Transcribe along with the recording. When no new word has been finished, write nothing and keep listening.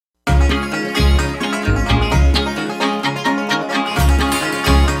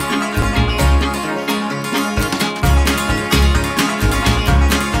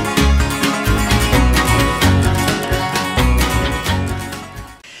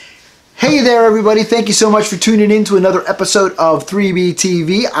Hey there, everybody. Thank you so much for tuning in to another episode of 3B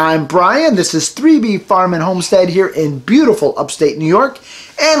TV. I'm Brian. This is 3B Farm and Homestead here in beautiful upstate New York.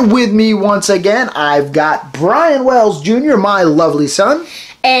 And with me once again, I've got Brian Wells Jr., my lovely son.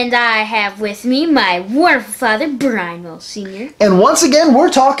 And I have with me my wonderful father, Brian Wells Sr. And once again,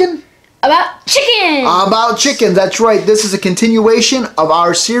 we're talking about chickens! About chickens, that's right. This is a continuation of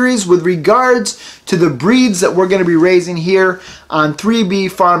our series with regards to the breeds that we're going to be raising here on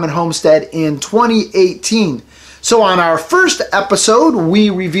 3B Farm and Homestead in 2018. So on our first episode, we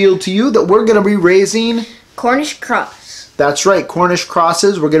revealed to you that we're going to be raising Cornish cross. That's right, Cornish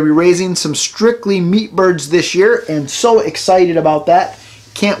crosses. We're going to be raising some strictly meat birds this year, and so excited about that.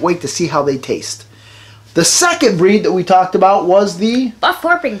 Can't wait to see how they taste. The second breed that we talked about was the Buff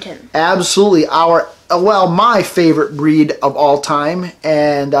Orpington. Absolutely, my favorite breed of all time,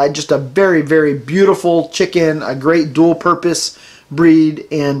 and just a very, very beautiful chicken, a great dual-purpose breed,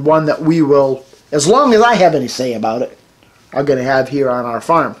 and one that we will, as long as I have any say about it, are going to have here on our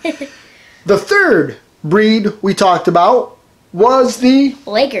farm. The third breed we talked about was the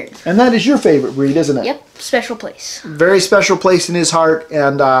Leghorn. And that is your favorite breed, isn't it? Yep, special place. Very special place in his heart,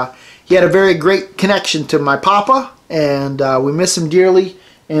 and he had a very great connection to my papa, and we miss him dearly,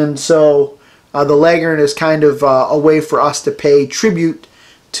 and so the Leghorn is kind of a way for us to pay tribute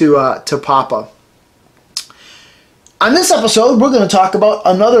to papa. On this episode, we're going to talk about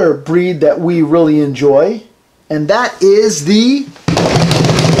another breed that we really enjoy, and that is the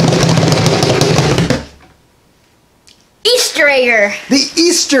Easter Egger. The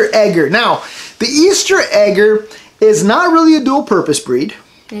Easter Egger. Now, the Easter Egger is not really a dual-purpose breed.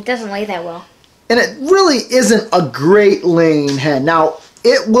 And it doesn't lay that well. And it really isn't a great laying hen. Now,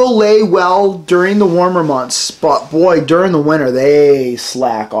 it will lay well during the warmer months, but boy, during the winter, they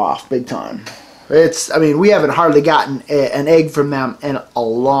slack off big time. We haven't hardly gotten an egg from them in a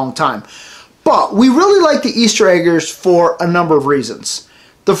long time. But we really like the Easter Eggers for a number of reasons.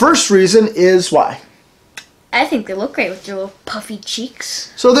 The first reason is why? I think they look great with their little puffy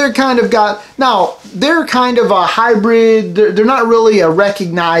cheeks. So they're kind of a hybrid. They're not really a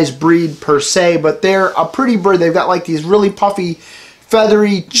recognized breed per se, but they're a pretty bird. They've got like these really puffy,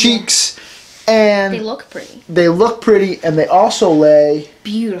 feathery cheeks. And they look pretty. They look pretty, and they also lay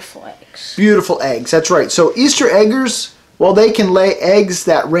beautiful eggs. Beautiful eggs, that's right. So Easter Eggers, well, they can lay eggs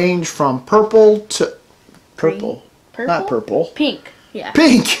that range from purple to... Purple? Not purple. Pink. Yeah.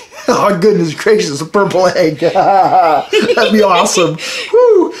 Pink! Oh, goodness gracious, a purple egg. That'd be awesome.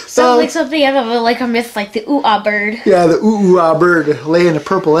 Woo! Sounds like something out of like a myth, like the ooh-ah bird. Yeah, the ooh-ah bird laying a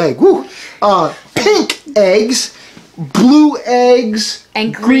purple egg. Woo! Pink eggs, blue eggs,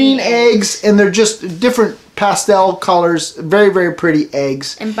 and green eggs, and they're just different pastel colors. Very, very pretty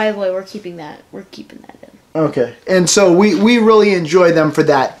eggs. And by the way, we're keeping that in. Okay, and so we really enjoy them for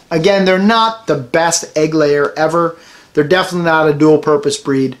that. Again, they're not the best egg layer ever. They're definitely not a dual-purpose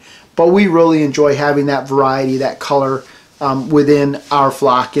breed, but we really enjoy having that variety, that color within our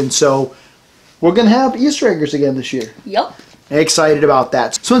flock. And so we're going to have Easter Eggers again this year. Yep. Excited about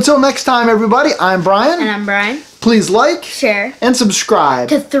that. So until next time, everybody, I'm Brian. And I'm Brian. Please like, share, and subscribe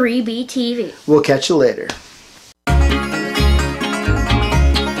to 3B TV. We'll catch you later.